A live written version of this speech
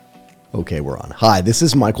Okay, we're on. Hi, this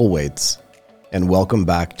is Michael Waits, and welcome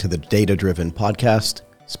back to the Data Driven Podcast,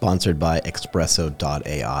 sponsored by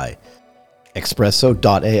Expresso.ai.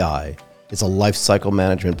 Expresso.ai is a lifecycle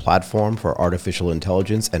management platform for artificial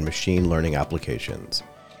intelligence and machine learning applications.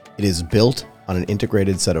 It is built on an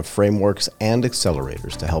integrated set of frameworks and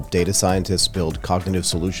accelerators to help data scientists build cognitive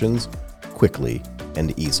solutions quickly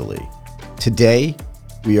and easily. Today,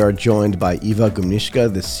 we are joined by Eva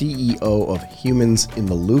Gumnyshka, the CEO of Humans in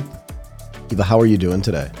the Loop. Eva, how are you doing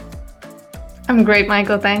today? I'm great,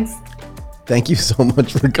 Michael. Thanks. Thank you so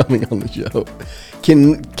much for coming on the show.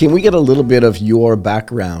 Can we get a little bit of your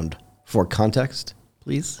background for context,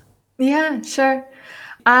 please? Yeah, sure.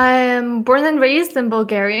 I'm born and raised in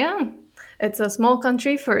Bulgaria. It's a small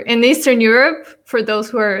country in Eastern Europe, for those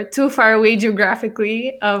who are too far away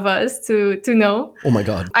geographically of us to know. Oh my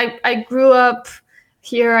God. I grew up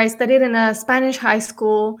here. I studied in a Spanish high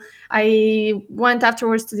school. I went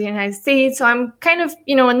afterwards to the United States. So I'm kind of,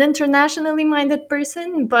 an internationally minded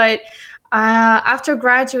person. But after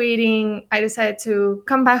graduating, I decided to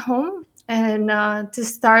come back home and to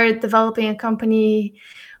start developing a company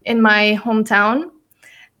in my hometown.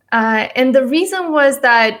 And the reason was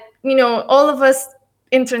that, all of us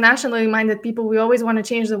internationally minded people, we always want to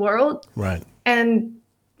change the world. Right. And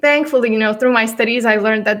thankfully, through my studies, I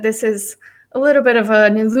learned that this is a little bit of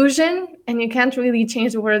an illusion and you can't really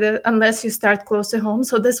change the world unless you start close to home.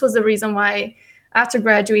 So this was the reason why after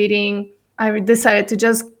graduating, I decided to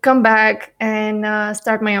just come back and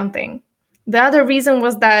start my own thing. The other reason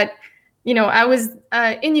was that, I was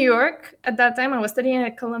in New York at that time. I was studying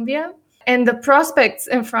at Columbia. And the prospects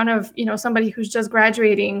in front of, somebody who's just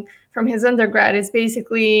graduating from his undergrad is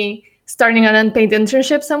basically starting an unpaid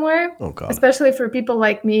internship somewhere. Oh God. Especially for people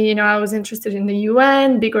like me, I was interested in the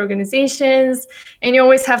UN, big organizations, and you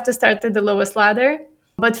always have to start at the lowest ladder.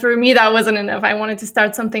 But for me, that wasn't enough. I wanted to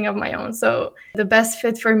start something of my own. So the best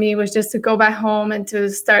fit for me was just to go back home and to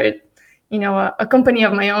start, a company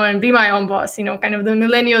of my own and be my own boss, kind of the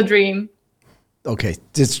millennial dream. Okay,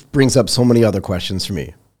 this brings up so many other questions for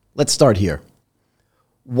me. Let's start here.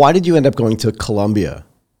 Why did you end up going to Colombia?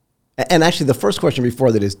 And actually, the first question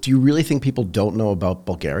before that is, do you really think people don't know about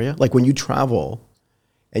Bulgaria? Like when you travel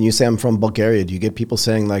and you say, I'm from Bulgaria, do you get people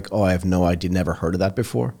saying like, oh, I have no idea, never heard of that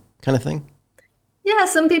before kind of thing? Yeah,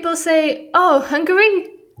 some people say, oh, Hungary?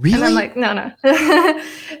 Really? And I'm like, no.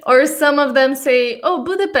 Or some of them say, oh,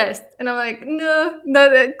 Budapest. And I'm like, no, not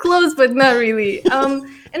that close, but not really. And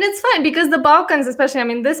it's fine because the Balkans,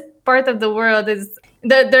 especially, this part of the world is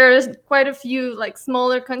that there's quite a few like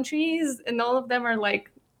smaller countries and all of them are like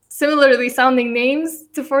similarly sounding names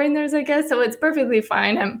to foreigners, I guess. So it's perfectly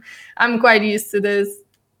fine. I'm quite used to this.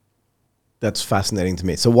 That's fascinating to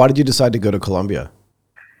me. So why did you decide to go to Colombia?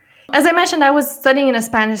 As I mentioned, I was studying in a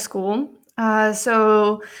Spanish school.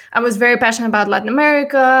 So I was very passionate about Latin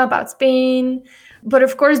America, about Spain. But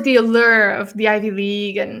of course, the allure of the Ivy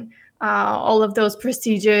League and all of those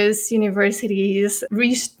prestigious universities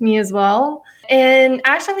reached me as well. And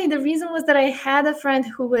actually, the reason was that I had a friend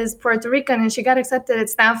who was Puerto Rican and she got accepted at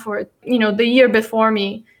Stanford, the year before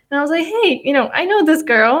me. And I was like, hey, I know this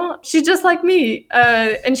girl. She's just like me.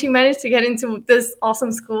 And she managed to get into this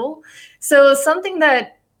awesome school. So something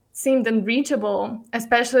that seemed unreachable,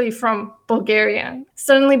 especially from Bulgaria,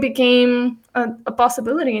 suddenly became a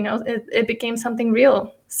possibility. It became something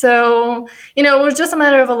real. So, it was just a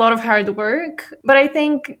matter of a lot of hard work. But I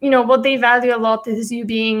think, what they value a lot is you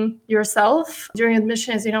being yourself. During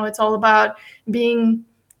admissions, it's all about being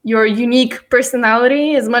your unique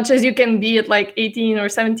personality as much as you can be at like 18 or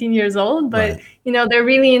 17 years old. But, Right. They're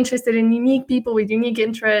really interested in unique people with unique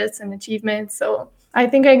interests and achievements. So I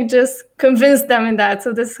think I just convinced them in that.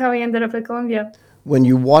 So this is how I ended up at Columbia. When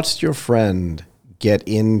you watched your friend get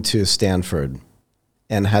into Stanford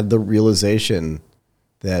and had the realization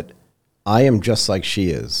that I am just like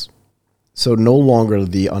she is, so no longer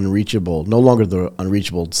the unreachable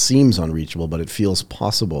seems unreachable, but it feels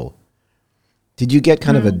possible. Did you get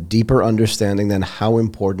kind of a deeper understanding then how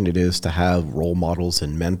important it is to have role models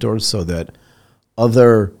and mentors so that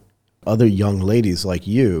other young ladies like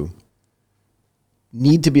you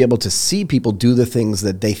need to be able to see people do the things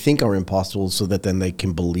that they think are impossible so that then they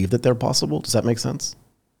can believe that they're possible? Does that make sense?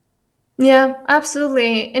 Yeah,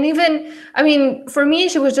 absolutely. And even, for me,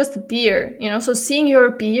 she was just a peer, so seeing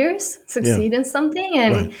your peers succeed in something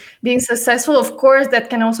and being successful, of course,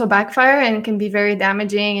 that can also backfire and can be very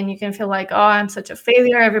damaging. And you can feel like, oh, I'm such a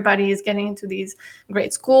failure. Everybody is getting into these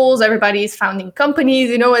great schools. Everybody is founding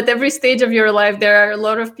companies. At every stage of your life, there are a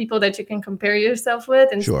lot of people that you can compare yourself with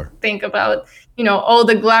and think about, all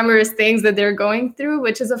the glamorous things that they're going through,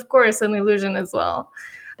 which is, of course, an illusion as well.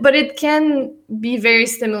 But it can be very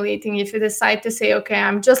stimulating if you decide to say, okay,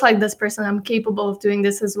 I'm just like this person, I'm capable of doing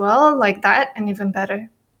this as well, like that, and even better.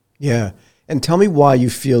 Yeah. And tell me why you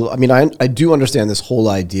feel, I mean, I do understand this whole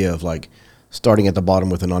idea of like starting at the bottom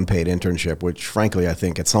with an unpaid internship, which frankly, I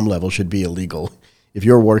think at some level should be illegal. If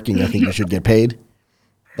you're working, I think you should get paid.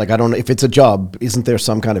 Like, I don't know if it's a job, isn't there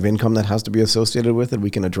some kind of income that has to be associated with it? We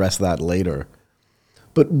can address that later.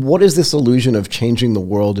 But what is this illusion of changing the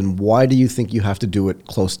world, and why do you think you have to do it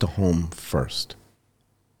close to home first?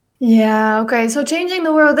 Yeah, okay. So changing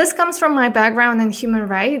the world, this comes from my background in human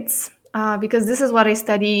rights, because this is what I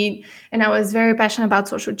studied, and I was very passionate about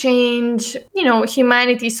social change,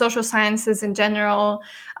 humanities, social sciences in general.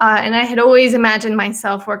 And I had always imagined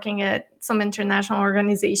myself working at some international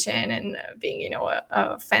organization and being,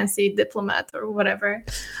 a fancy diplomat or whatever,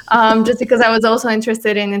 just because I was also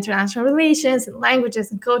interested in international relations and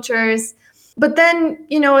languages and cultures. But then,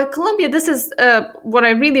 at Columbia, this is what I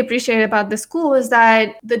really appreciate about the school is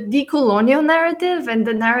that the decolonial narrative and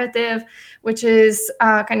the narrative, which is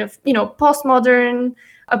kind of, postmodern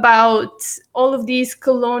about all of these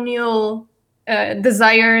colonial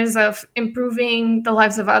desires of improving the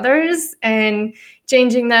lives of others and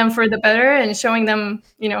changing them for the better and showing them,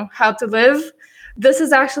 how to live. This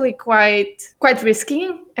is actually quite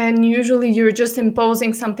risky, and usually you're just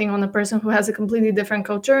imposing something on a person who has a completely different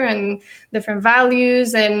culture and different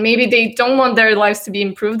values, and maybe they don't want their lives to be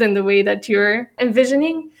improved in the way that you're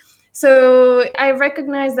envisioning. So I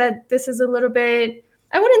recognize that this is a little bit,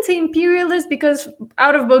 I wouldn't say imperialist, because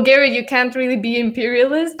out of Bulgaria you can't really be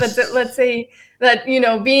imperialist, but let's say that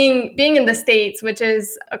being in the States, which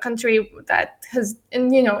is a country that has in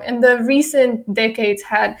the recent decades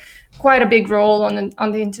had quite a big role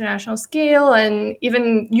on the international scale, and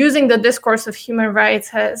even using the discourse of human rights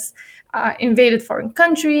has invaded foreign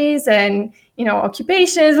countries and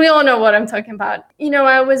occupations. We all know what I'm talking about.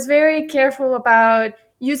 I was very careful about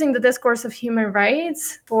using the discourse of human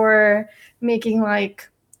rights for making like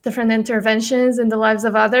different interventions in the lives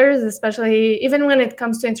of others, especially even when it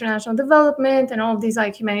comes to international development and all of these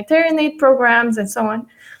like humanitarian aid programs and so on.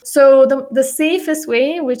 So the safest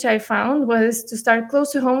way, which I found, was to start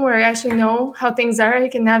close to home where I actually know how things are. I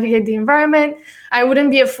can navigate the environment. I wouldn't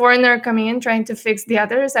be a foreigner coming in trying to fix the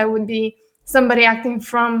others. I would be somebody acting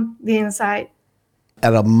from the inside.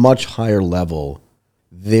 At a much higher level,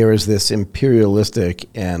 there is this imperialistic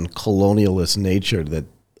and colonialist nature, that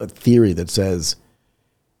a theory that says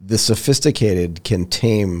the sophisticated can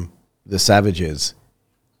tame the savages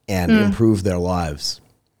and improve their lives.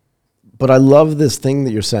 But I love this thing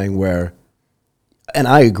that you're saying where, and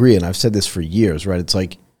I agree, and I've said this for years, right? It's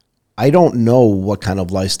like, I don't know what kind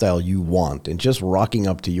of lifestyle you want, and just rocking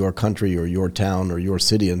up to your country or your town or your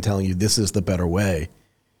city and telling you this is the better way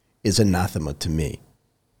is anathema to me.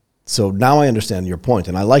 So now I understand your point,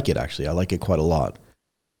 and I like it, actually. I like it quite a lot.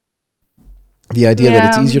 The idea that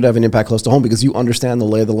it's easier to have an impact close to home because you understand the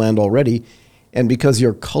lay of the land already, and because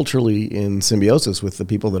you're culturally in symbiosis with the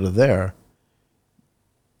people that are there,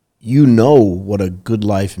 you know what a good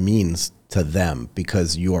life means to them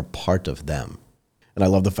because you're part of them. And I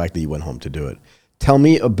love the fact that you went home to do it. Tell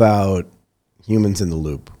me about Humans in the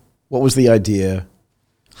Loop. What was the idea?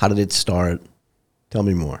 How did it start? Tell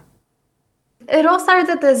me more. It all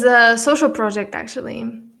started as a social project, actually,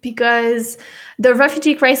 because the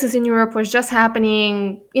refugee crisis in Europe was just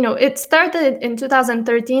happening. It started in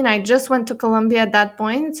 2013. I just went to Colombia at that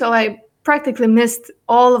point, so I practically missed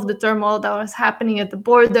all of the turmoil that was happening at the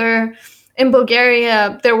border. In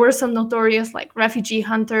Bulgaria, there were some notorious like refugee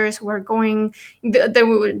hunters who were going, they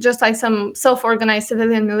were just like some self-organized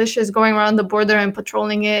civilian militias going around the border and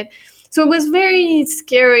patrolling it. So it was very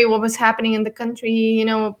scary what was happening in the country.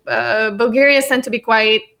 Bulgarians tend to be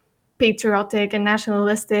quite patriotic and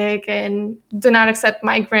nationalistic and do not accept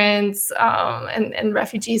migrants and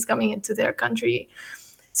refugees coming into their country.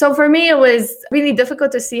 So for me, it was really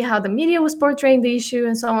difficult to see how the media was portraying the issue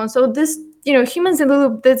and so on. So this, Humans in the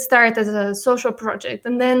Loop did start as a social project.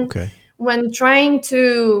 And then when trying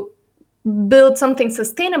to build something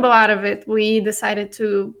sustainable out of it, we decided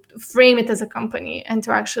to frame it as a company and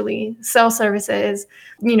to actually sell services,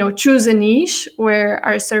 choose a niche where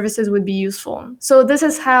our services would be useful. So this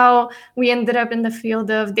is how we ended up in the field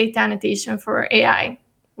of data annotation for AI,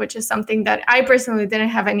 which is something that I personally didn't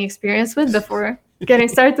have any experience with before getting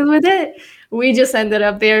started with it. We just ended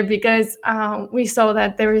up there because we saw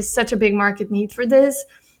that there is such a big market need for this.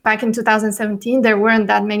 Back in 2017, there weren't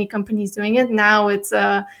that many companies doing it. Now it's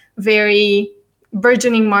a very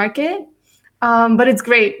burgeoning market, but it's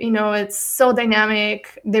great. It's so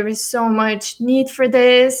dynamic. There is so much need for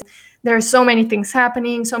this. There are so many things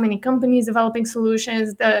happening, so many companies developing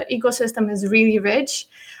solutions. The ecosystem is really rich,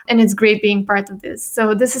 and it's great being part of this.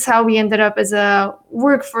 So this is how we ended up as a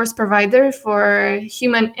workforce provider for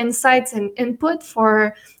human insights and input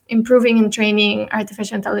for improving and training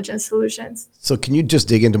artificial intelligence solutions. So can you just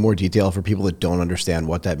dig into more detail for people that don't understand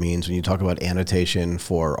what that means when you talk about annotation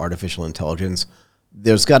for artificial intelligence?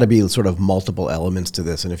 There's got to be sort of multiple elements to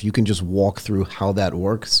this. And if you can just walk through how that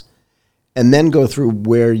works and then go through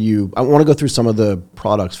I want to go through some of the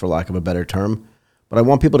products, for lack of a better term, but I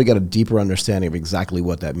want people to get a deeper understanding of exactly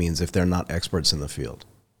what that means if they're not experts in the field.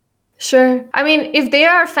 Sure. I mean, if they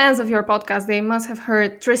are fans of your podcast, they must have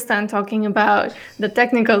heard Tristan talking about the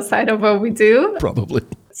technical side of what we do. Probably.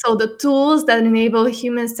 So the tools that enable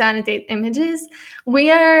humans to annotate images, we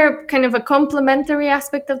are kind of a complementary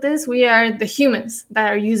aspect of this. We are the humans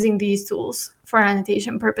that are using these tools for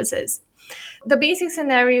annotation purposes. The basic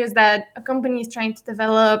scenario is that a company is trying to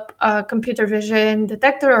develop a computer vision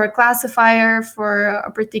detector or a classifier for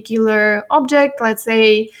a particular object, let's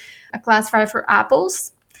say a classifier for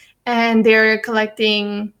apples. And they're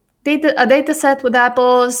collecting a data set with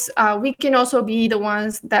apples. We can also be the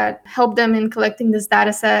ones that help them in collecting this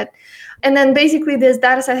data set. And then basically this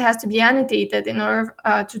data set has to be annotated in order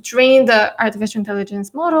to train the artificial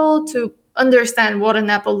intelligence model to understand what an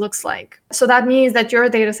apple looks like. So that means that your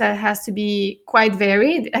data set has to be quite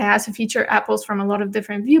varied. It has to feature apples from a lot of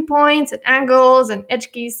different viewpoints and angles and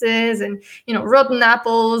edge cases and, rotten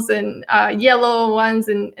apples and yellow ones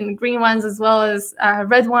and green ones as well as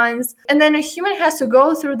red ones. And then a human has to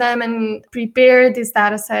go through them and prepare this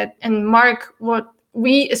data set and mark what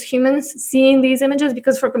we as humans see in these images,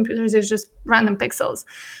 because for computers it's just random pixels.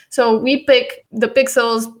 So we pick the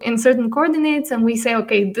pixels in certain coordinates and we say,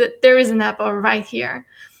 okay, there is an apple right here.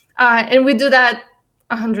 And we do that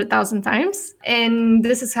 100,000 times. And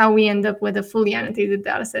this is how we end up with a fully annotated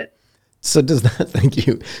data set. So does that, thank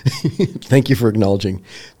you. Thank you for acknowledging.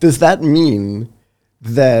 Does that mean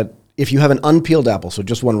that if you have an unpeeled apple, so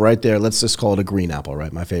just one right there, let's just call it a green apple,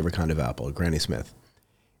 right? My favorite kind of apple, a Granny Smith.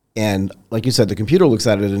 And like you said, the computer looks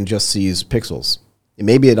at it and just sees pixels.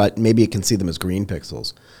 Maybe it can see them as green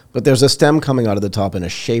pixels. But there's a stem coming out of the top in a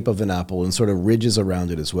shape of an apple and sort of ridges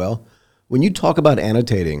around it as well. When you talk about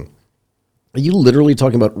annotating, are you literally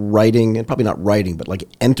talking about writing, and probably not writing, but like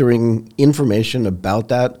entering information about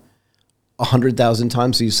that 100,000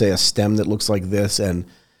 times? So you say a stem that looks like this and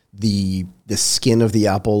the skin of the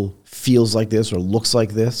apple feels like this or looks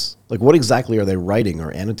like this? Like what exactly are they writing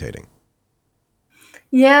or annotating?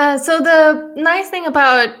 Yeah, so the nice thing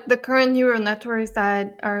about the current neural networks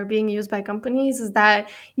that are being used by companies is that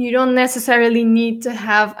you don't necessarily need to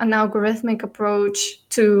have an algorithmic approach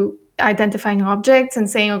to identifying objects and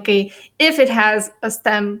saying, okay, if it has a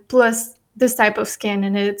stem plus this type of skin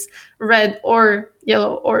and it's red or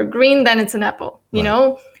yellow or green, then it's an apple. You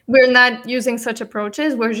know, we're not using such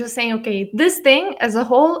approaches. We're just saying, okay, this thing as a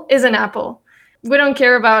whole is an apple. We don't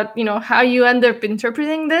care about, how you end up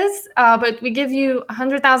interpreting this, but we give you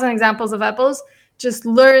 100,000 examples of apples. Just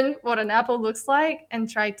learn what an apple looks like and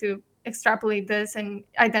try to extrapolate this and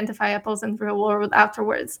identify apples in the real world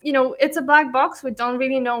afterwards. It's a black box. We don't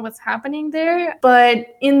really know what's happening there.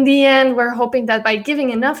 But in the end, we're hoping that by giving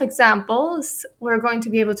enough examples, we're going to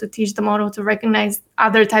be able to teach the model to recognize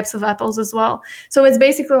other types of apples as well. So it's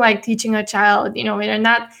basically like teaching a child, we're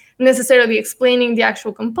not necessarily explaining the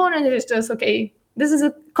actual component. It's just, okay, this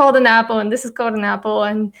is called an apple and this is called an apple.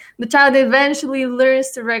 And the child eventually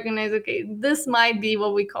learns to recognize, okay, this might be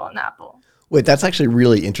what we call an apple. Wait, that's actually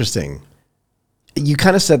really interesting. You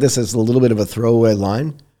kind of said this as a little bit of a throwaway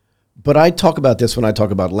line, but I talk about this when I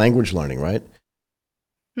talk about language learning, right?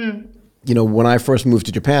 When I first moved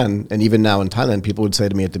to Japan, and even now in Thailand, people would say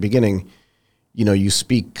to me at the beginning, you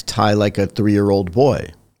speak Thai like a 3-year-old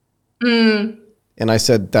boy. And I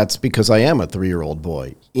said, that's because I am a 3-year-old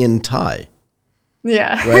boy in Thai.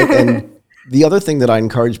 Yeah. Right. And the other thing that I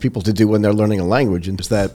encourage people to do when they're learning a language is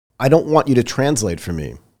that I don't want you to translate for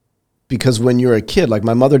me. Because when you're a kid, like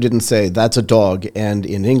my mother didn't say that's a dog and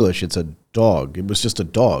in English it's a dog. It was just a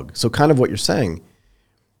dog. So kind of what you're saying,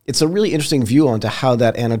 it's a really interesting view onto how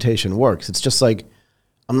that annotation works. It's just like,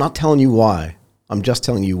 I'm not telling you why. I'm just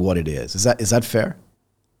telling you what it is. Is that fair?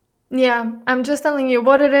 Yeah, I'm just telling you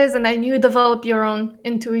what it is, and then you develop your own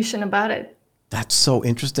intuition about it. That's so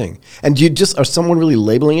interesting. And are someone really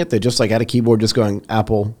labeling it? They're just like at a keyboard just going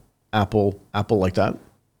apple, apple, apple like that?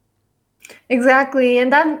 Exactly.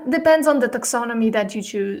 And that depends on the taxonomy that you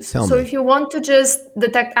choose. So if you want to just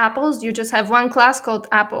detect apples, you just have one class called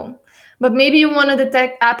apple. But maybe you want to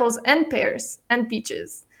detect apples and pears and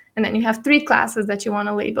peaches. And then you have 3 classes that you want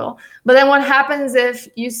to label. But then what happens if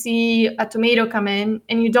you see a tomato come in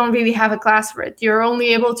and you don't really have a class for it? You're only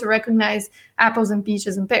able to recognize apples and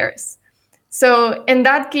peaches and pears. So in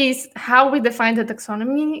that case, how we define the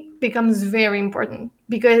taxonomy becomes very important,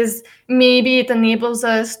 because maybe it enables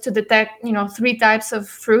us to detect, 3 types of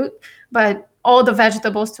fruit, but all the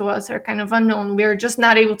vegetables to us are kind of unknown. We're just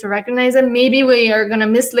not able to recognize them. Maybe we are going to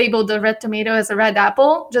mislabel the red tomato as a red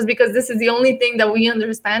apple just because this is the only thing that we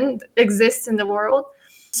understand exists in the world.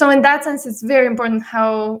 So in that sense, it's very important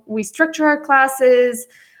how we structure our classes,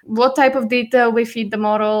 what type of data we feed the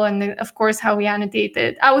model, and of course, how we annotate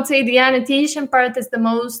it. I would say the annotation part is the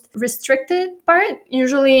most restricted part.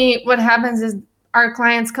 Usually what happens is our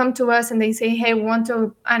clients come to us and they say, hey, we want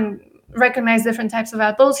to recognize different types of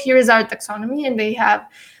apples. Here is our taxonomy, and they have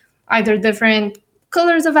either different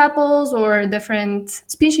colors of apples or different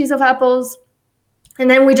species of apples, and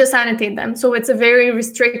then we just annotate them. So it's a very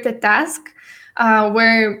restricted task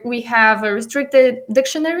where we have a restricted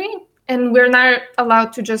dictionary, and we're not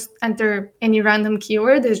allowed to just enter any random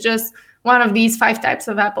keyword. It's just one of these 5 types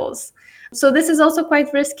of apples. So this is also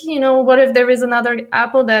quite risky. What if there is another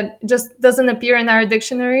apple that just doesn't appear in our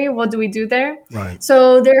dictionary? What do we do there? Right.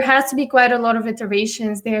 So there has to be quite a lot of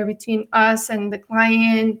iterations there between us and the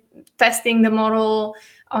client, testing the model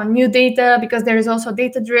on new data, because there is also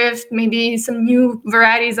data drift. Maybe some new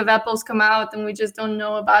varieties of apples come out and we just don't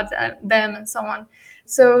know about them, and so on.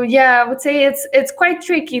 So yeah, I would say it's quite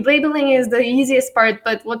tricky. Labeling is the easiest part,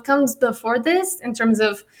 but what comes before this in terms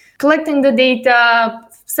of collecting the data,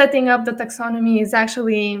 setting up the taxonomy, is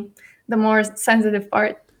actually the more sensitive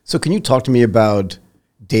part. So can you talk to me about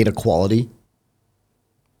data quality?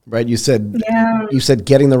 Right? You said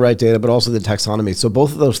getting the right data, but also the taxonomy. So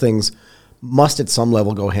both of those things must at some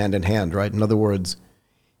level go hand in hand, right? In other words,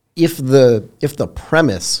 if the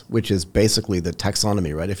premise, which is basically the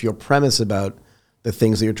taxonomy, right? If your premise about the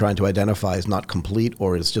things that you're trying to identify is not complete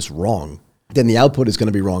or is just wrong, then the output is going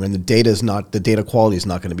to be wrong, and the data quality is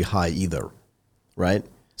not going to be high either, right?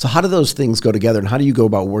 So how do those things go together, and how do you go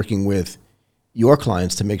about working with your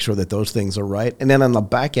clients to make sure that those things are right? And then on the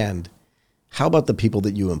back end, how about the people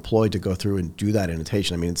that you employ to go through and do that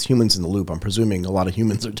annotation? I mean, it's humans in the loop. I'm presuming a lot of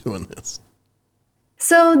humans are doing this.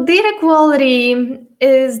 So data quality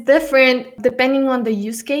is different depending on the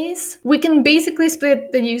use case. We can basically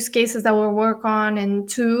split the use cases that we work on in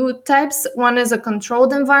 2 types. One is a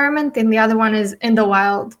controlled environment and the other one is in the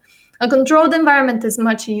wild. A controlled environment is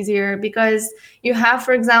much easier because you have,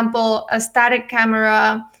 for example, a static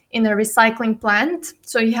camera in a recycling plant.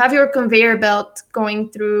 So you have your conveyor belt going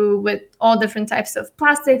through with all different types of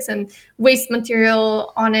plastics and waste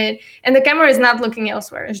material on it. And the camera is not looking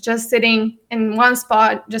elsewhere. It's just sitting in one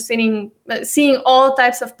spot, just seeing all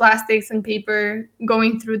types of plastics and paper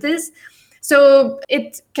going through this. So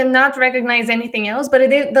it cannot recognize anything else, but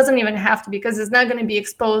it doesn't even have to, because it's not going to be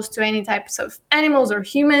exposed to any types of animals or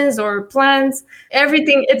humans or plants.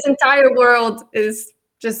 Everything, its entire world is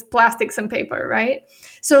just plastics and paper, right?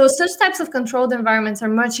 So such types of controlled environments are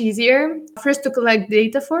much easier first to collect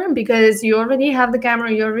data for, because you already have the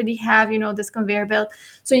camera, you already have, this conveyor belt.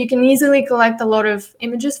 So you can easily collect a lot of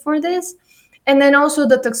images for this. And then also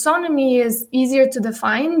the taxonomy is easier to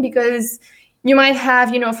define, because you might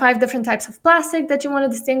have, 5 different types of plastic that you want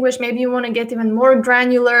to distinguish. Maybe you want to get even more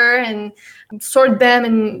granular and sort them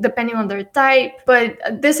and depending on their type. But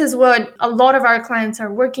this is what a lot of our clients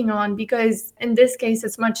are working on, because in this case,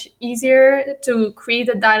 it's much easier to create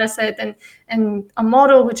a data set and a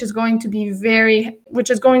model which is going to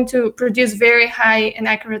produce very high and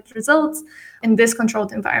accurate results in this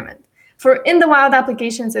controlled environment. For in the wild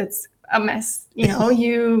applications, it's a mess.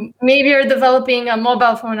 You maybe are developing a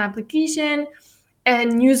mobile phone application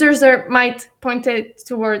and users might point it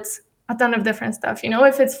towards a ton of different stuff.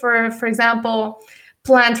 If it's for example,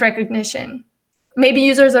 plant recognition, maybe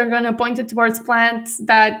users are going to point it towards plants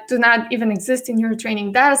that do not even exist in your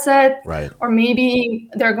training data set. Right. Or maybe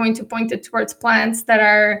they're going to point it towards plants that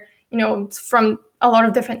are, from a lot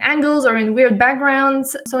of different angles or in weird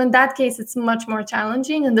backgrounds. So in that case, it's much more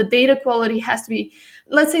challenging, and the data quality has to be,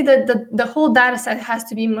 let's say that the whole data set has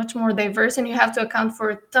to be much more diverse, and you have to account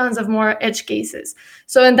for tons of more edge cases.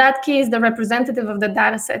 So in that case, the representative of the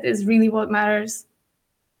data set is really what matters.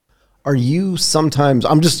 Are you sometimes,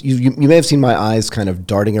 you may have seen my eyes kind of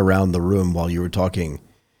darting around the room while you were talking.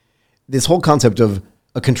 This whole concept of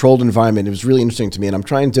a controlled environment, it was really interesting to me, and I'm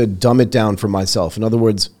trying to dumb it down for myself. In other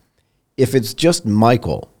words, if it's just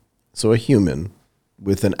Michael, so a human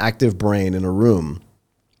with an active brain in a room,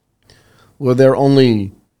 were there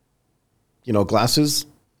only, glasses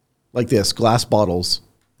like this, glass bottles,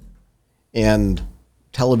 and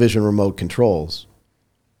television remote controls,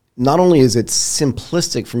 not only is it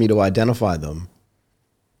simplistic for me to identify them,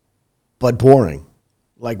 but boring,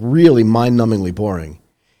 like really mind-numbingly boring.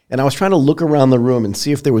 And I was trying to look around the room and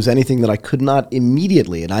see if there was anything that I could not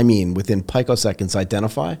immediately, and I mean within picoseconds,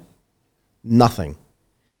 identify. Nothing.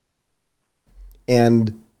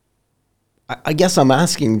 And I guess I'm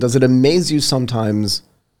asking, does it amaze you sometimes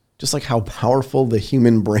just like how powerful the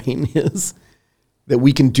human brain is, that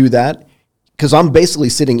we can do that? Because I'm basically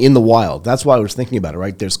sitting in the wild. That's why I was thinking about it,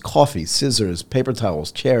 right? There's coffee, scissors, paper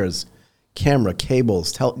towels, chairs, camera,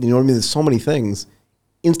 cables, you know what I mean? There's so many things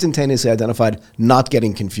instantaneously identified, not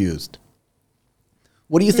getting confused.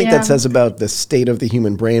 What do you think that says about the state of the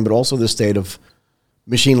human brain, but also the state of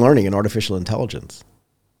machine learning and artificial intelligence?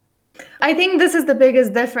 I think this is the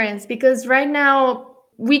biggest difference, because right now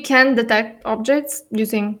we can detect objects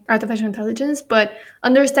using artificial intelligence, but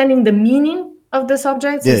understanding the meaning of this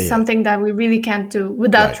object is something that we really can't do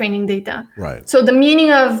without training data. Right. So the meaning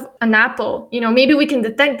of an apple, maybe we can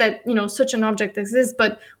detect that, such an object exists,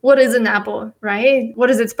 but what is an apple, right? What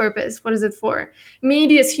is its purpose? What is it for?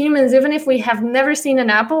 Maybe as humans, even if we have never seen an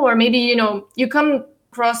apple, or maybe, you come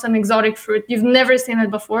across an exotic fruit, you've never seen it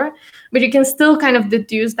before, but you can still kind of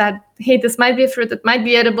deduce that, hey, this might be a fruit, it might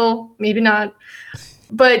be edible, maybe not.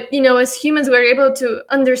 But, as humans, we're able to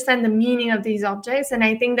understand the meaning of these objects. And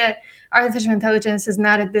I think that artificial intelligence is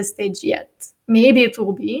not at this stage yet. Maybe it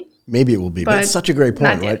will be. Maybe it will be. But it's such a great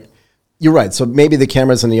point, right? You're right. So maybe the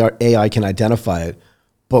cameras and the AI can identify it.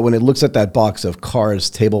 But when it looks at that box of Cars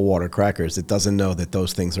table water crackers, it doesn't know that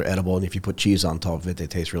those things are edible. And if you put cheese on top of it, they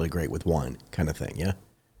taste really great with wine, kind of thing. Yeah.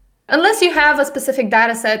 Unless you have a specific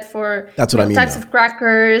data set for That's what I mean types of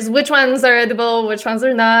crackers, which ones are edible, which ones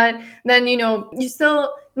are not, then, you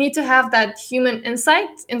still need to have that human insight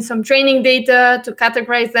in some training data to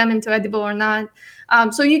categorize them into edible or not.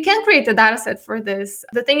 So you can create a data set for this.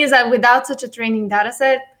 The thing is that without such a training data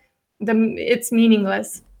set, it's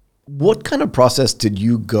meaningless. What kind of process did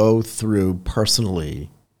you go through personally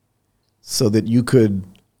so that you could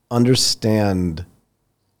understand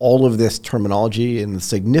all of this terminology and the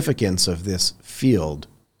significance of this field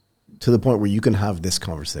to the point where you can have this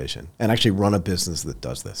conversation and actually run a business that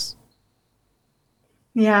does this?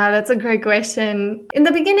 Yeah, that's a great question. In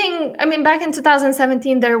the beginning, back in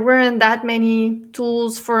 2017, there weren't that many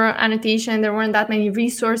tools for annotation. There weren't that many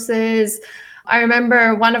resources. I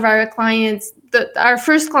remember one of our clients, our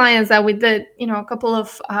first clients that we did, a couple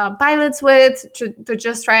of pilots with to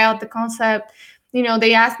just try out the concept.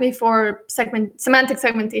 They asked me for semantic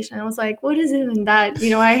segmentation. I was like, what is even that?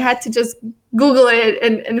 I had to just Google it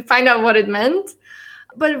and find out what it meant.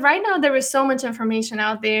 But right now there is so much information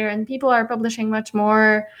out there and people are publishing much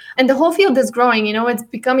more. And the whole field is growing, it's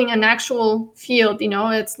becoming an actual field,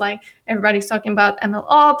 it's like everybody's talking about ML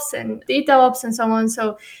ops and data ops and so on.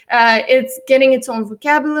 So it's getting its own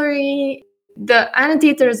vocabulary. The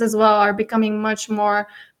annotators as well are becoming much more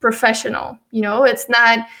professional. It's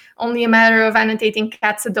not only a matter of annotating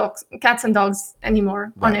cats and dogs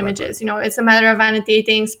anymore on images. Right. It's a matter of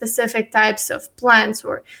annotating specific types of plants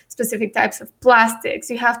or specific types of plastics.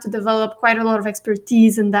 You have to develop quite a lot of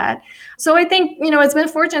expertise in that. So I think, it's been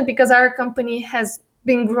fortunate because our company has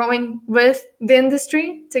been growing with the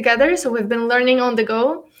industry together. So we've been learning on the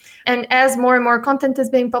go. And as more and more content is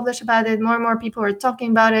being published about it, more and more people are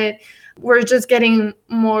talking about it, we're just getting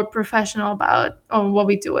more professional about what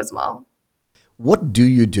we do as well. What do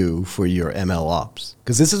you do for your ML ops?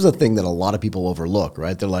 Because this is a thing that a lot of people overlook,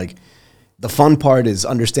 right? They're like, the fun part is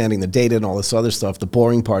understanding the data and all this other stuff. The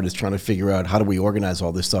boring part is trying to figure out how do we organize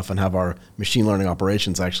all this stuff and have our machine learning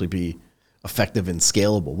operations actually be effective and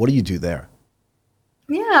scalable. What do you do there?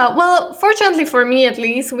 Yeah, well, fortunately for me, at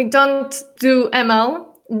least, we don't do ML.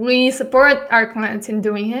 We support our clients in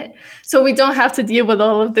doing it. So we don't have to deal with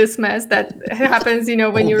all of this mess that happens,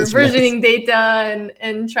 when you're versioning data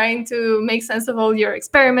and trying to make sense of all your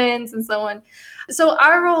experiments and so on. So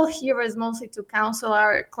our role here is mostly to counsel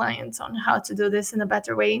our clients on how to do this in a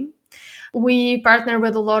better way. We partner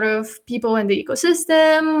with a lot of people in the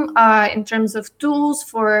ecosystem in terms of tools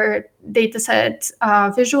for dataset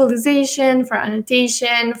visualization, for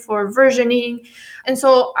annotation, for versioning. And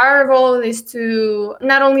so our role is to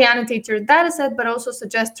not only annotate your dataset, but also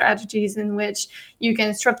suggest strategies in which you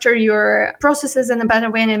can structure your processes in a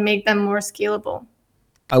better way and make them more scalable.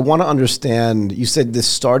 I want to understand, you said this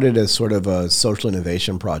started as sort of a social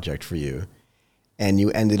innovation project for you, and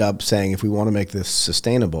you ended up saying, if we want to make this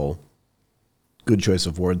sustainable, good choice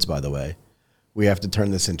of words, by the way, we have to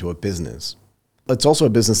turn this into a business. It's also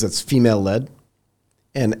a business that's female-led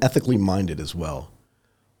and ethically minded as well.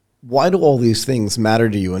 Why do all these things matter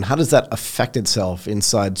to you, and how does that affect itself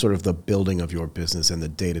inside sort of the building of your business and the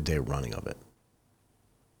day-to-day running of it?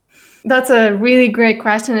 That's a really great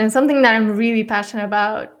question and something that I'm really passionate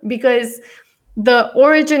about, because the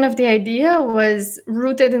origin of the idea was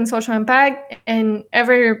rooted in social impact. And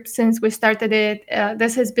ever since we started it,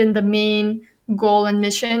 this has been the main goal and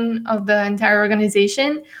mission of the entire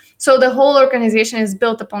organization. So the whole organization is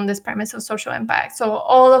built upon this premise of social impact. So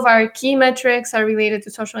all of our key metrics are related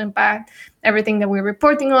to social impact, everything that we're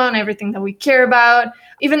reporting on, everything that we care about,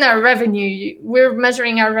 even our revenue. We're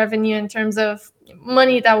measuring our revenue in terms of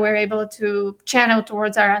money that we're able to channel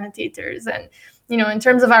towards our annotators. And in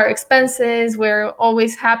terms of our expenses, we're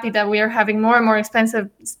always happy that we are having more and more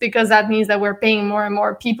expenses, because that means that we're paying more and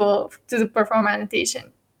more people to perform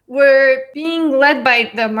annotation. We're being led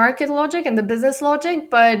by the market logic and the business logic,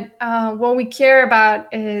 but what we care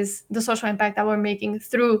about is the social impact that we're making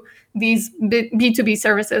through these B2B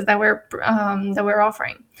services that we're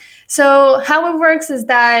offering. So how it works is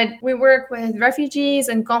that we work with refugees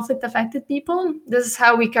and conflict-affected people. This is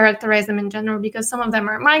how we characterize them in general, because some of them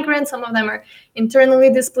are migrants, some of them are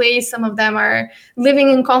internally displaced, some of them are living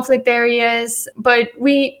in conflict areas, but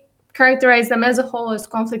we characterize them as a whole as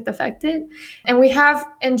conflict affected. And we have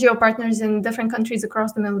NGO partners in different countries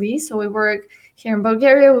across the Middle East. So we work here in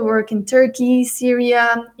Bulgaria, we work in Turkey,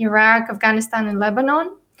 Syria, Iraq, Afghanistan, and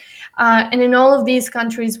Lebanon. And in all of these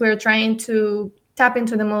countries, we're trying to tap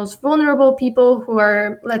into the most vulnerable people who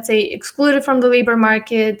are, let's say, excluded from the labor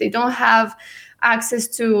market. They don't have access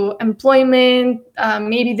to employment.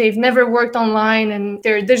 Maybe they've never worked online and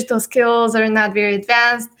their digital skills are not very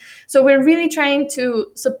advanced. So we're really trying to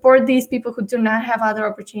support these people who do not have other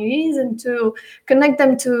opportunities and to connect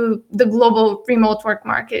them to the global remote work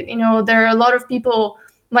market. There are a lot of people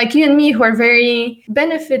like you and me who are very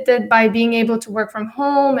benefited by being able to work from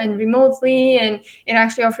home and remotely, and it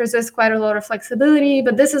actually offers us quite a lot of flexibility.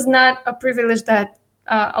 But this is not a privilege that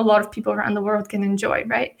a lot of people around the world can enjoy,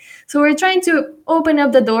 right? So we're trying to open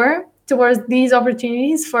up the door towards these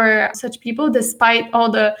opportunities for such people, despite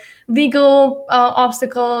all the legal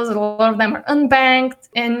obstacles. A lot of them are unbanked.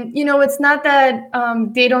 And, it's not that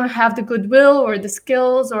they don't have the goodwill or the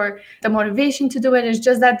skills or the motivation to do it. It's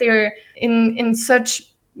just that they're in such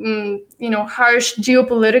harsh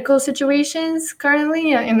geopolitical situations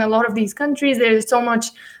currently in a lot of these countries. There's so much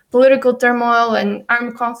political turmoil and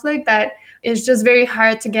armed conflict that it's just very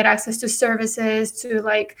hard to get access to services, to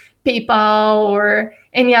like PayPal or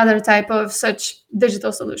any other type of such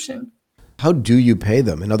digital solution. How do you pay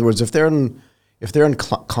them? In other words, if they're in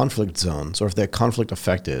conflict zones or if they're conflict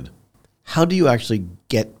affected, how do you actually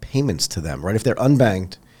get payments to them, right? If they're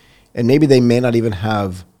unbanked and maybe they may not even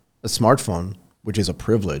have a smartphone, which is a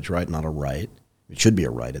privilege, right? Not a right. It should be a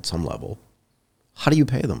right at some level. How do you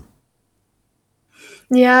pay them?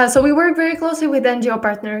 Yeah, so we work very closely with NGO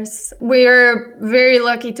partners. We're very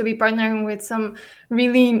lucky to be partnering with some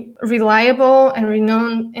really reliable and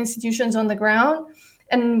renowned institutions on the ground.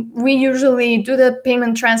 And we usually do the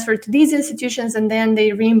payment transfer to these institutions, and then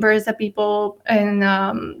they reimburse the people in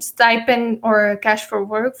stipend or cash for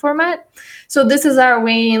work format. So this is our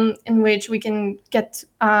way in which we can get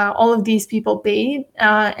all of these people paid.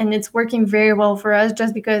 And it's working very well for us,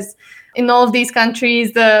 just because in all of these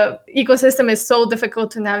countries, the ecosystem is so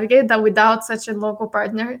difficult to navigate that without such a local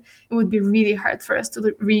partner, it would be really hard for us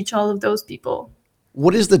to reach all of those people.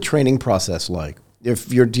 What is the training process like?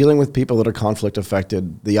 If you're dealing with people that are conflict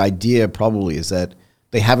affected, the idea probably is that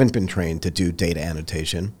they haven't been trained to do data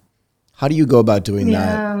annotation. How do you go about doing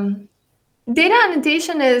that? Data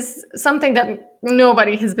annotation is something that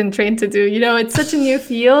nobody has been trained to do. It's such a new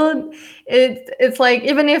field. It's like,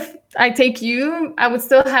 even if I take you, I would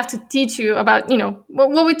still have to teach you about,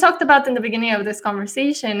 what we talked about in the beginning of this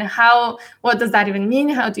conversation. What does that even mean?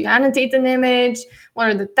 How do you annotate an image? What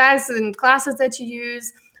are the tags and classes that you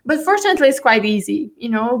use? But fortunately, it's quite easy,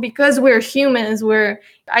 because we're humans.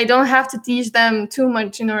 I don't have to teach them too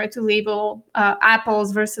much in order to label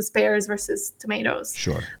apples versus pears versus tomatoes.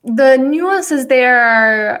 Sure. The nuances there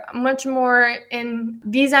are much more in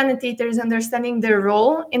these annotators understanding their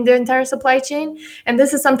role in the entire supply chain. And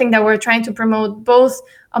this is something that we're trying to promote both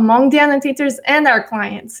among the annotators and our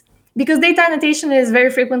clients. Because data annotation is very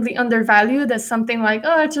frequently undervalued as something like,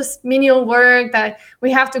 it's just menial work that we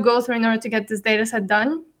have to go through in order to get this data set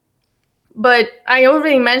done. But I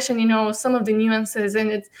already mentioned, some of the nuances, and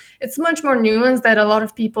it's much more nuanced than a lot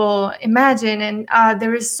of people imagine. And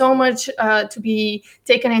there is so much to be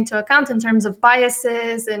taken into account in terms of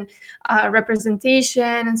biases and representation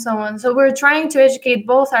and so on. So we're trying to educate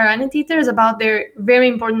both our annotators about their very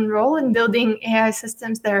important role in building AI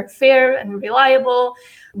systems that are fair and reliable,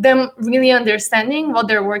 them really understanding what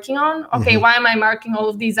they're working on. Okay, why am I marking all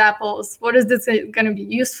of these apples? What is this going to be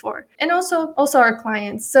used for? And also our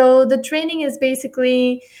clients. So the training training is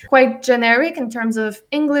basically quite generic in terms of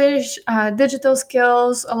English, digital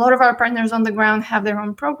skills. A lot of our partners on the ground have their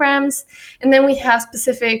own programs. And then we have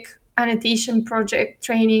specific annotation project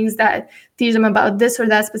trainings that teach them about this or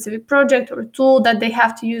that specific project or tool that they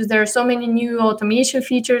have to use. There are so many new automation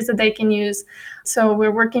features that they can use. So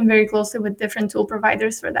we're working very closely with different tool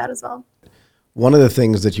providers for that as well. One of the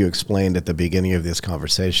things that you explained at the beginning of this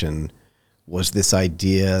conversation was this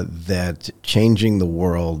idea that changing the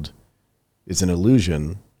world is an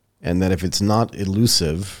illusion, and that if it's not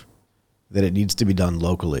elusive, that it needs to be done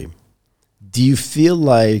locally. Do you feel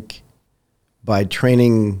like by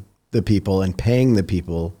training the people and paying the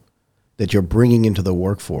people that you're bringing into the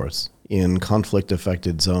workforce in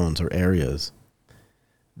conflict-affected zones or areas,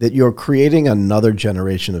 that you're creating another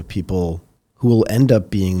generation of people who will end up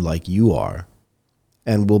being like you are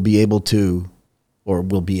and will be able to, or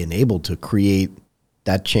will be enabled to create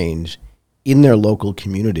that change in their local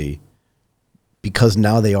community because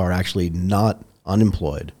now they are actually not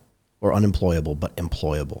unemployed or unemployable, but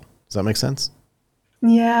employable. Does that make sense?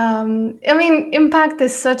 Yeah, I mean, impact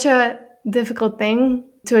is such a difficult thing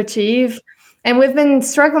to achieve. And we've been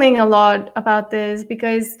struggling a lot about this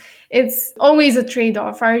because it's always a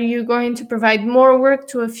trade-off. Are you going to provide more work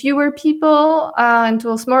to a fewer people and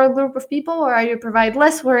to a smaller group of people, or are you provide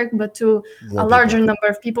less work but to a larger number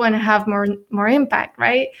of people and have more impact,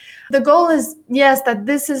 right? The goal is, yes, that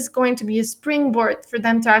this is going to be a springboard for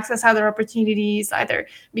them to access other opportunities, either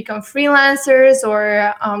become freelancers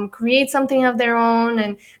or create something of their own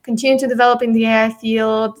and continue to develop in the AI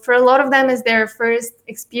field. For a lot of them, it's their first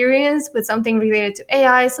experience with something related to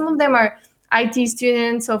AI. Some of them are IT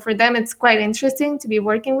students, so for them it's quite interesting to be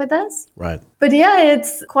working with us. Right. But yeah,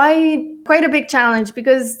 it's quite a big challenge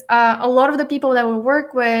because a lot of the people that we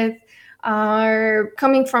work with are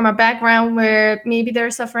coming from a background where maybe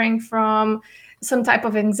they're suffering from some type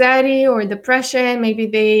of anxiety or depression. Maybe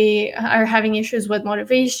they are having issues with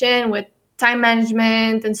motivation, with time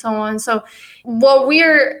management, and so on. So what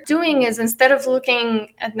we're doing is, instead of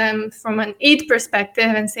looking at them from an aid perspective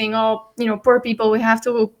and saying, oh, poor people, we have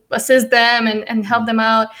to assist them and help them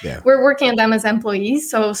out. Yeah. We're working on them as employees.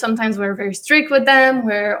 So sometimes we're very strict with them.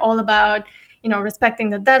 We're all about,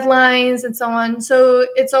 respecting the deadlines and so on. So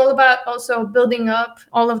it's all about also building up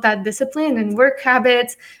all of that discipline and work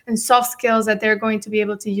habits and soft skills that they're going to be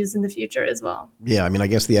able to use in the future as well. Yeah. I mean, I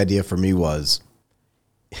guess the idea for me was,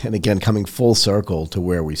 and again, coming full circle to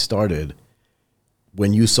where we started,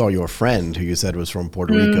 when you saw your friend who you said was from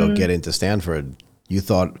Puerto Rico get into Stanford, you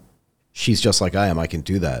thought, she's just like I am, I can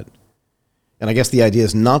do that. And I guess the idea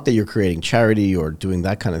is not that you're creating charity or doing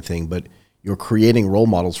that kind of thing, but you're creating role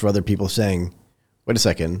models for other people saying, wait a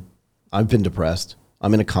second, I've been depressed,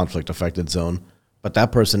 I'm in a conflict-affected zone, but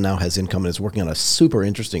that person now has income and is working on a super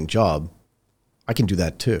interesting job. I can do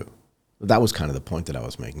that too. That was kind of the point that I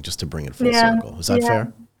was making, just to bring it full circle. Is that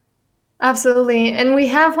fair? Absolutely. And we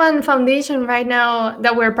have one foundation right now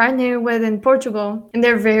that we're partnering with in Portugal, and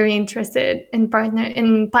they're very interested in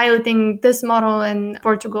piloting this model in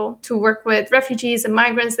Portugal to work with refugees and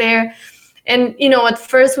migrants there. And, at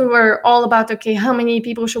first we were all about, okay, how many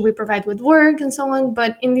people should we provide with work and so on.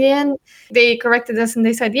 But in the end, they corrected us and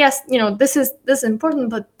they said, yes, this is important.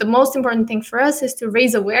 But the most important thing for us is to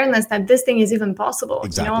raise awareness that this thing is even possible,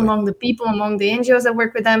 among the people, among the NGOs that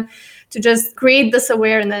work with them, to just create this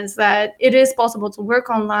awareness that it is possible to work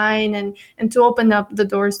online and to open up the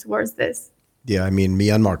doors towards this. Yeah, I mean,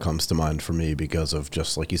 Myanmar comes to mind for me because of,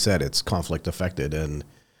 just like you said, it's conflict affected, and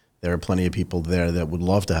there are plenty of people there that would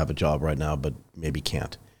love to have a job right now, but maybe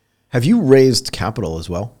can't. Have you raised capital as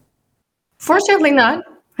well? Fortunately not.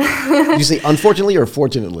 Did you say unfortunately or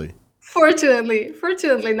fortunately?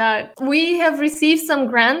 Fortunately not. We have received some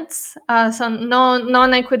grants, some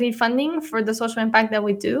non-equity funding for the social impact that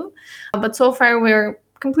we do. But so far we're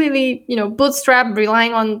completely, bootstrapped,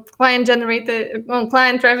 relying on client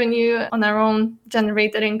revenue, on our own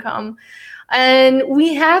generated income. And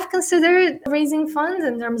we have considered raising funds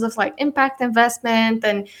in terms of impact investment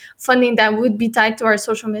and funding that would be tied to our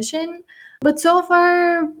social mission. But so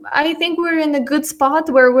far, I think we're in a good spot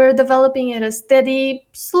where we're developing at a steady,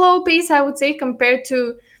 slow pace, I would say, compared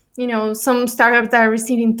to, some startups that are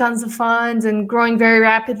receiving tons of funds and growing very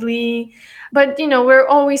rapidly. But, we're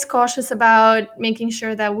always cautious about making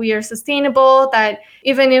sure that we are sustainable, that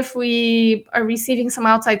even if we are receiving some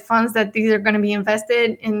outside funds, that these are going to be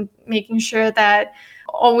invested in making sure that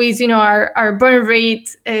always, our burn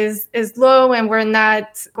rate is low and we're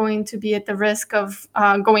not going to be at the risk of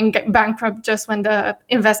going bankrupt just when the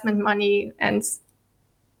investment money ends.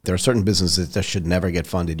 There are certain businesses that should never get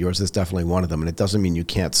funded. Yours is definitely one of them. And it doesn't mean you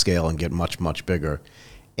can't scale and get much, much bigger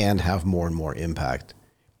and have more and more impact.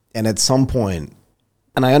 And at some point,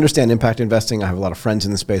 and I understand impact investing. I have a lot of friends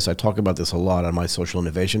in the space. I talk about this a lot on my Social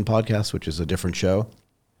Innovation podcast, which is a different show.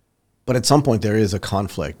 But at some point, there is a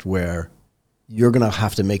conflict where you're going to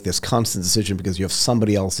have to make this constant decision because you have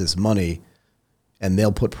somebody else's money, and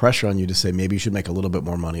they'll put pressure on you to say, maybe you should make a little bit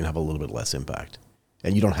more money and have a little bit less impact.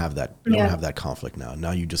 And you don't have that. You don't have that conflict now.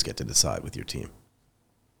 Now you just get to decide with your team.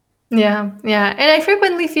 Yeah, yeah. And I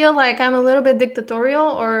frequently feel like I'm a little bit dictatorial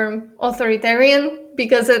or authoritarian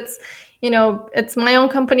because it's my own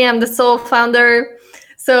company. I'm the sole founder.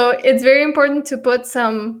 So it's very important to put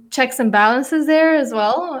some checks and balances there as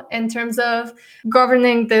well in terms of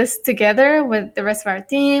governing this together with the rest of our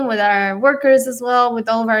team, with our workers as well, with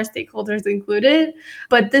all of our stakeholders included.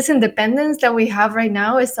 But this independence that we have right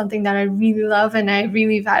now is something that I really love and I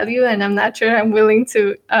really value, and I'm not sure I'm willing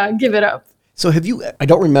to give it up. So I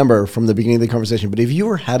don't remember from the beginning of the conversation, but have you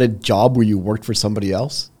ever had a job where you worked for somebody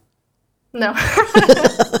else? No.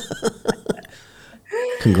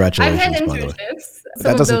 Congratulations, I've had by the way. internships,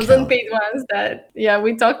 some of those unpaid ones that,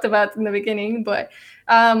 we talked about in the beginning, but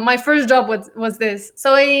my first job was this.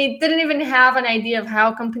 So I didn't even have an idea of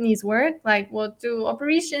how companies work, like what do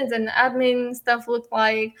operations and admin stuff look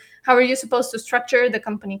like? How are you supposed to structure the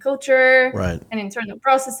company culture and internal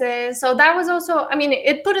processes? So that was also,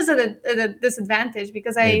 it put us at a disadvantage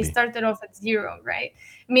because I started off at zero, right?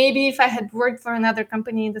 Maybe if I had worked for another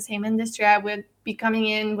company in the same industry, I would be coming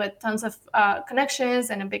in with tons of connections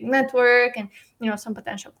and a big network and, some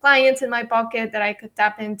potential clients in my pocket that I could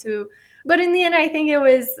tap into. But in the end, I think it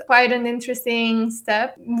was quite an interesting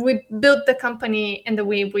step. We built the company in the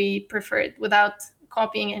way we preferred without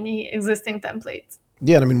copying any existing templates.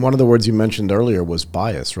 Yeah, I mean, one of the words you mentioned earlier was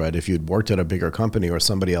bias, right? If you'd worked at a bigger company or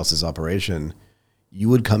somebody else's operation, you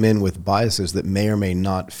would come in with biases that may or may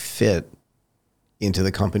not fit into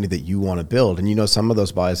the company that you want to build. And some of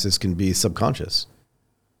those biases can be subconscious.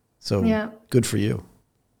 So Good for you.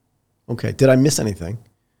 Okay. Did I miss anything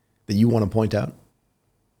that you want to point out?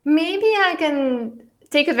 Maybe I can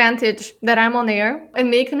take advantage that I'm on air and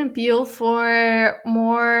make an appeal for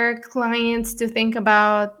more clients to think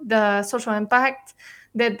about the social impact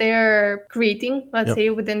that they're creating, let's say,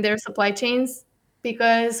 within their supply chains.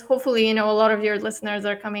 Because hopefully, a lot of your listeners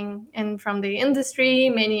are coming in from the industry.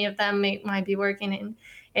 Many of them might be working in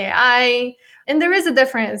AI. And there is a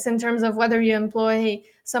difference in terms of whether you employ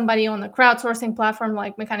somebody on a crowdsourcing platform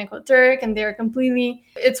like Mechanical Turk, and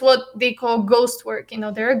it's what they call ghost work.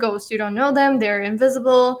 They're a ghost. You don't know them. They're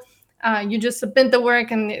invisible. You just submit the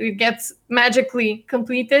work and it gets magically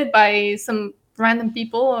completed by some random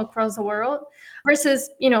people across the world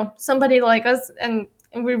versus, somebody like us. And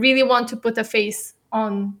we really want to put a face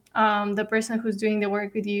on the person who's doing the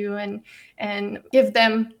work with you and give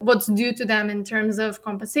them what's due to them in terms of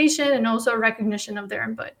compensation and also recognition of their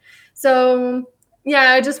input. So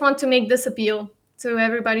I just want to make this appeal to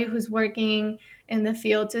everybody who's working in the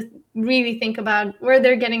field to really think about where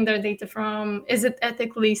they're getting their data from. Is it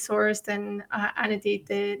ethically sourced and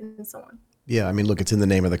annotated and so on? Yeah, look, it's in the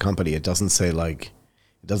name of the company. It doesn't say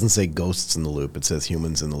ghosts in the loop. It says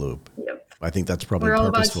humans in the loop. Yep. I think that's probably We're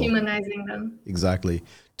all purposeful. about humanizing them. Exactly.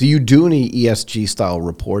 Do you do any ESG style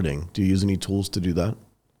reporting? Do you use any tools to do that?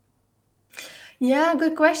 Yeah,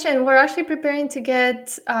 good question. We're actually preparing to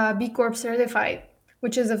get B Corp certified,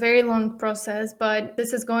 which is a very long process, but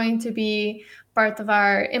this is going to be part of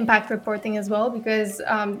our impact reporting as well, because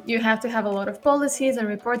you have to have a lot of policies and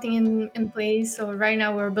reporting in place. So right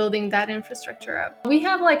now we're building that infrastructure up. We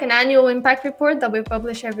have like an annual impact report that we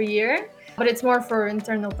publish every year, but it's more for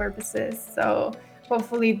internal purposes. So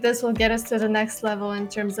hopefully this will get us to the next level in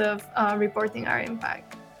terms of reporting our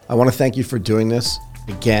impact. I want to thank you for doing this.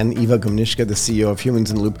 Again, Eva Gumnyshka, the CEO of Humans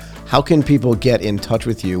in the Loop. How can people get in touch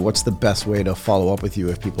with you? What's the best way to follow up with you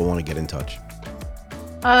if people want to get in touch?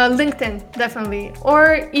 LinkedIn, definitely.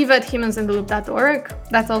 Or eva@humansintheloop.org.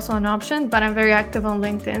 That's also an option, but I'm very active on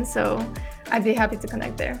LinkedIn, so I'd be happy to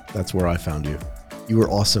connect there. That's where I found you. You were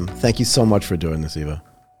awesome. Thank you so much for doing this, Eva.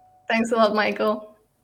 Thanks a lot, Michael.